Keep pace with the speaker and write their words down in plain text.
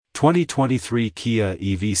2023 Kia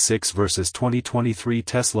EV6 vs 2023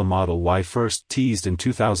 Tesla Model Y. First teased in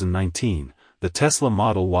 2019, the Tesla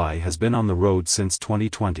Model Y has been on the road since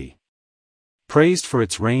 2020. Praised for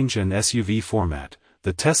its range and SUV format,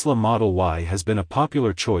 the Tesla Model Y has been a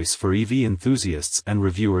popular choice for EV enthusiasts and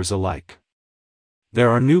reviewers alike.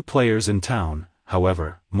 There are new players in town,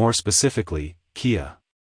 however, more specifically, Kia.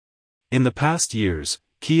 In the past years,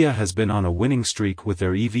 Kia has been on a winning streak with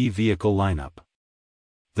their EV vehicle lineup.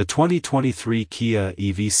 The 2023 Kia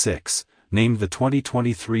EV6, named the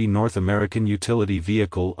 2023 North American Utility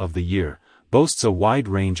Vehicle of the Year, boasts a wide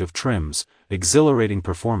range of trims, exhilarating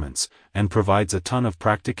performance, and provides a ton of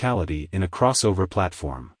practicality in a crossover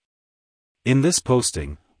platform. In this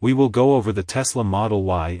posting, we will go over the Tesla Model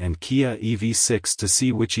Y and Kia EV6 to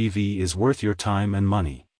see which EV is worth your time and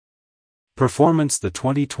money. Performance: the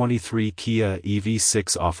 2023 Kia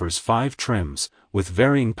EV6 offers 5 trims, with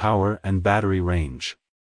varying power and battery range.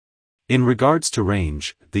 In regards to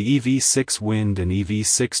range, the EV6 Wind and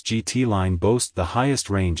EV6 GT line boast the highest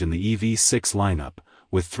range in the EV6 lineup,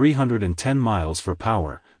 with 310 miles for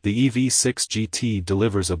power. The EV6 GT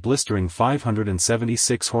delivers a blistering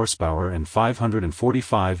 576 horsepower and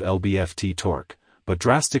 545 lb-ft torque, but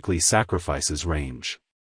drastically sacrifices range.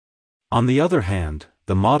 On the other hand,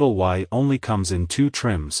 the Model Y only comes in 2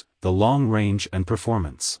 trims, the Long Range and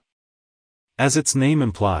Performance. As its name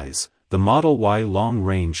implies, the Model Y Long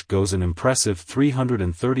Range goes an impressive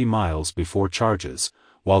 330 miles before charges,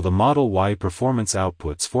 while the Model Y Performance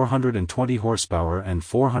outputs 420 horsepower and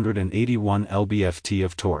 481 lb-ft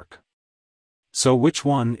of torque. So which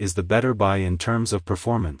one is the better buy in terms of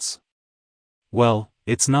performance? Well,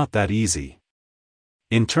 it's not that easy.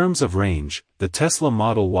 In terms of range, the Tesla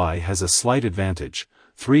Model Y has a slight advantage,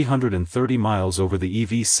 330 miles over the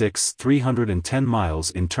EV6, 310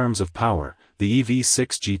 miles in terms of power. The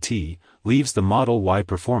EV6 GT leaves the Model Y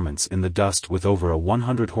Performance in the dust with over a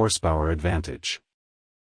 100 horsepower advantage.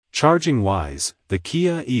 Charging-wise, the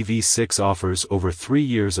Kia EV6 offers over 3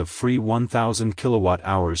 years of free 1000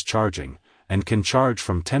 kWh charging, and can charge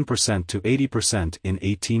from 10% to 80% in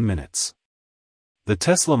 18 minutes. The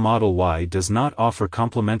Tesla Model Y does not offer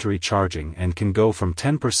complementary charging and can go from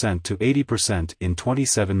 10% to 80% in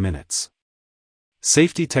 27 minutes.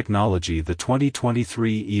 Safety technology: the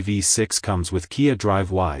 2023 EV6 comes with Kia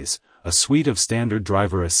DriveWise, a suite of standard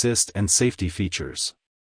driver assist and safety features.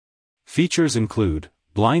 Features include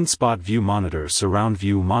blind spot view monitor, surround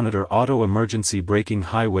view monitor, auto emergency braking,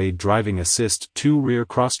 highway driving assist, 2 rear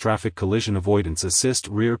cross-traffic collision avoidance assist,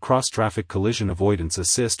 rear cross-traffic collision avoidance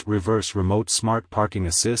assist, reverse remote smart parking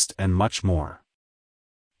assist, and much more.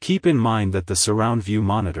 Keep in mind that the surround view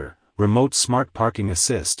monitor, remote smart parking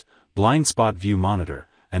assist, blind spot view monitor,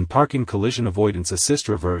 and parking collision avoidance assist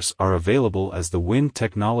reverse are available as the Wind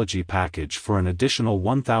technology package for an additional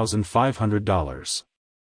 $1,500.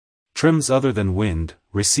 Trims other than Wind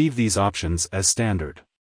receive these options as standard.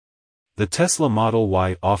 The Tesla Model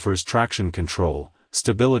Y offers traction control,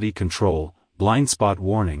 stability control, blind spot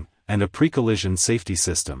warning, and a pre-collision safety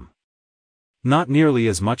system. Not nearly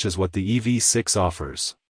as much as what the EV6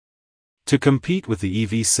 offers. To compete with the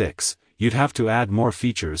EV6, you'd have to add more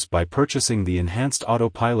features by purchasing the Enhanced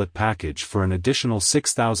Autopilot package for an additional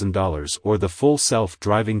 $6,000 or the full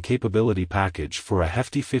self-driving capability package for a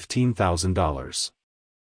hefty $15,000.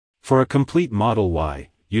 For a complete Model Y,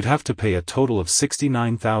 you'd have to pay a total of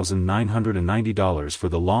 $69,990 for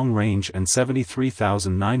the long range and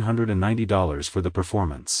 $73,990 for the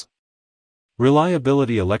performance.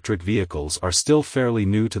 Reliability: electric vehicles are still fairly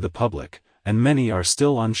new to the public, and many are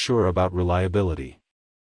still unsure about reliability.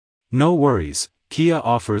 No worries, Kia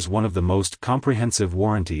offers one of the most comprehensive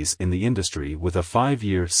warranties in the industry with a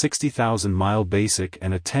 5-year 60,000-mile basic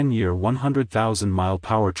and a 10-year 100,000-mile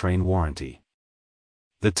powertrain warranty.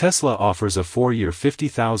 The Tesla offers a 4-year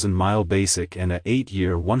 50,000-mile basic and a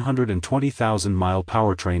 8-year 120,000-mile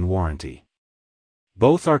powertrain warranty.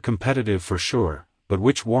 Both are competitive for sure, but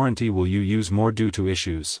which warranty will you use more due to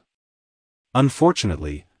issues?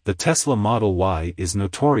 Unfortunately, the Tesla Model Y is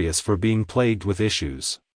notorious for being plagued with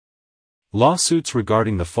issues. Lawsuits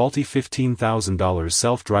regarding the faulty $15,000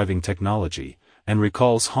 self-driving technology, and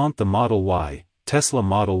recalls haunt the Model Y. Tesla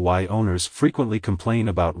Model Y owners frequently complain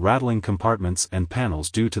about rattling compartments and panels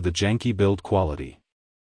due to the janky build quality.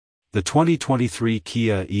 The 2023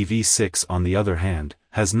 Kia EV6, on the other hand,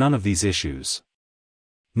 has none of these issues.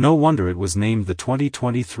 No wonder it was named the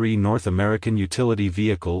 2023 North American Utility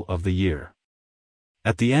Vehicle of the Year.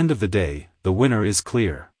 At the end of the day, the winner is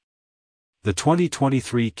clear. The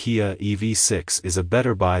 2023 Kia EV6 is a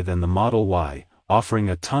better buy than the Model Y, offering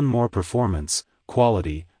a ton more performance,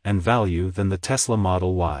 quality, and value than the Tesla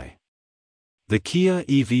Model Y. The Kia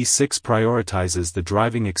EV6 prioritizes the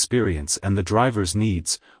driving experience and the driver's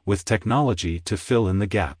needs, with technology to fill in the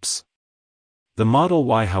gaps. The Model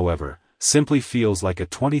Y, however, simply feels like a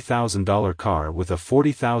 $20,000 car with a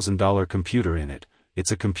 $40,000 computer in it. It's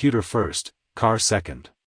a computer first, car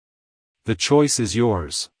second. The choice is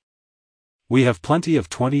yours. We have plenty of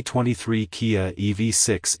 2023 Kia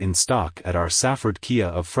EV6 in stock at our Safford Kia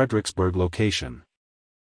of Fredericksburg location.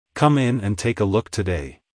 Come in and take a look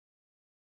today.